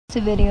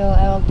This video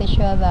I will teach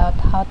you about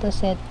how to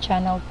set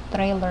channel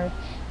trailer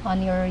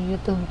on your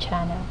YouTube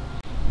channel.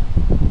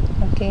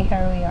 Okay,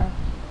 here we are.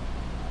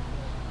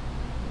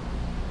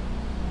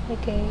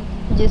 Okay,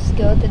 just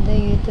go to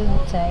the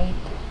YouTube site.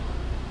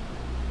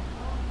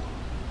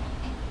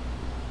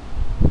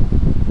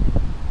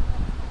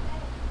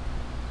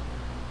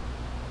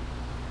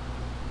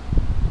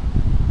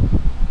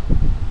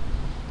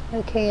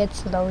 Okay,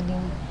 it's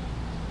loading.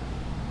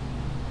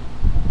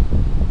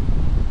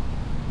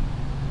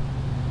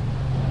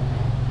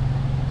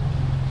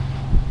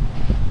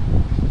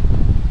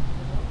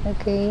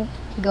 Okay,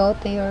 go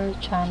to your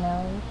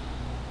channel.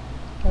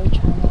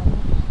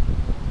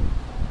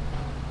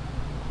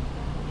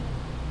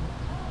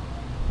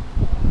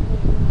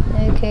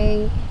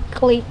 Okay,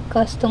 click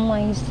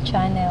customize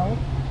channel.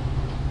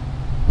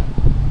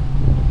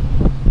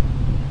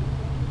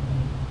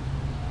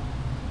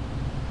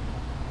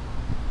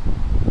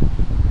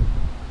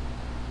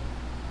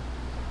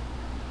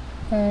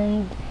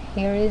 And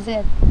here is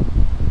it.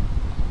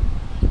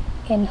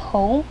 In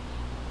home,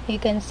 you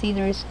can see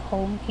there's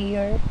home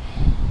here,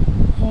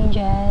 and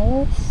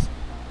just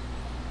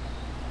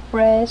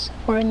press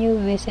for new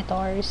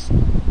visitors,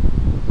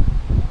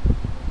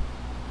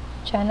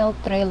 channel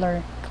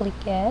trailer,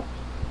 click it,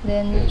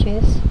 then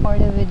choose for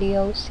the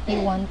videos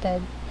you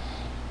wanted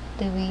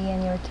to be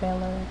in your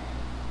trailer.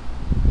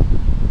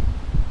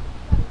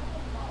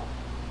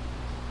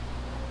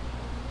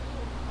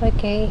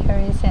 Okay, here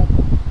is it.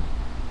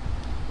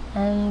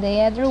 And the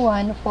other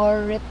one,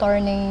 for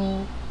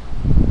returning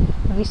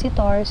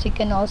visitors, you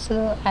can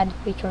also add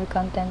feature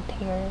content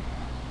here.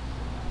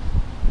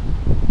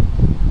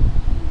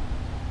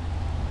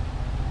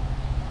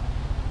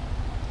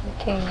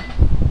 Okay.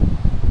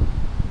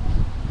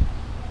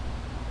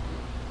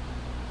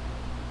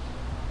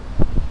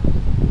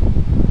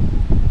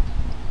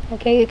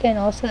 Okay, you can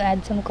also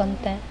add some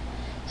content,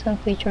 some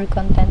feature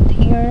content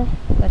here,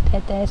 but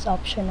it is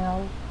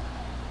optional.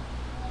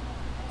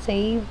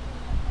 Save.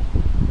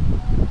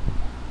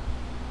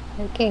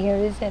 Okay, here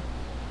is it.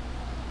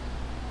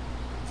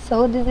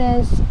 So this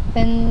is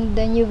when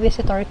the new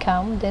visitor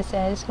come, this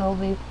is will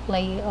be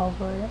play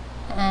over,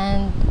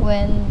 and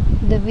when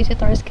the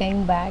visitors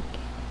came back,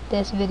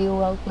 this video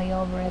will play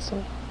over as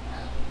well.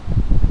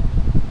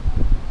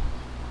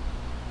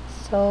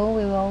 So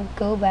we will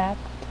go back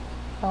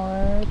to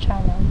our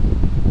channel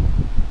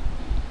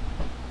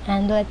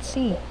and let's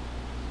see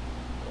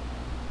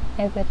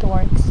if it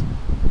works.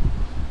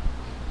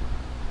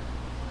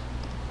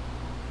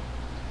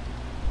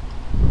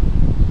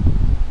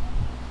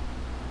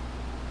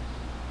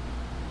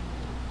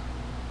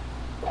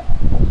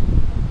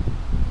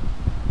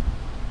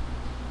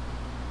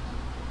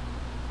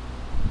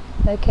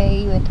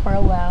 Okay, wait for a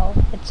while,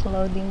 it's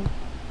loading.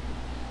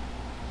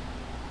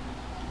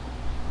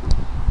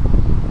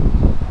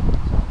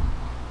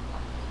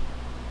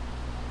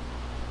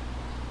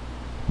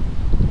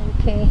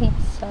 Okay,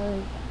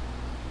 sorry.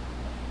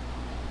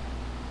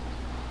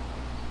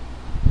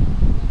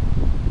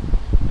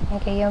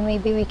 Okay, yeah,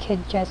 maybe we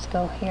could just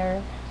go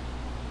here.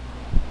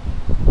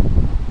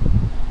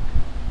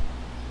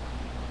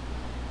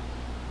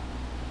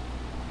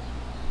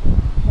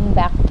 And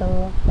back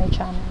to my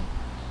channel.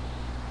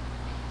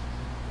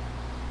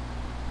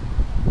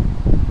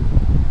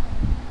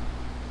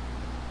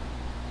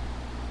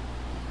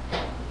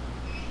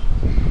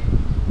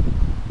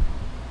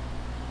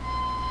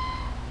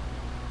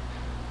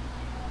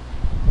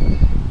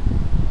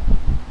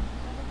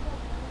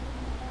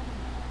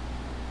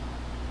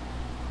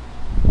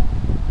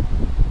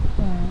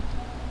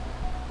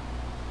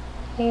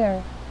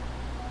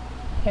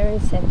 Here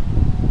is it.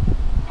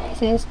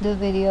 This is the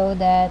video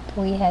that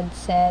we had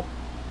set.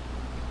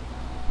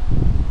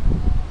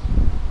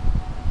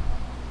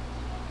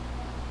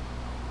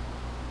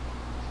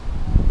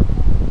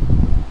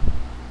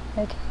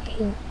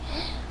 Okay,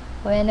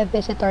 when a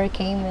visitor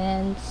came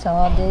in,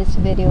 so this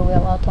video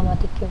will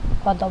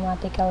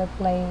automatically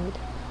played.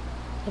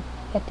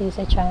 It is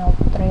a channel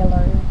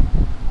trailer.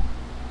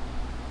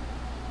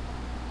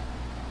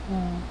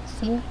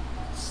 See?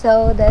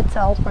 So that's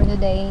all for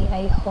today.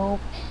 I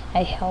hope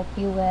I help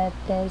you with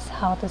this,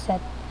 how to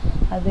set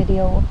a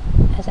video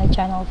as a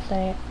channel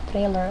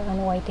trailer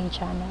on YT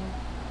channel.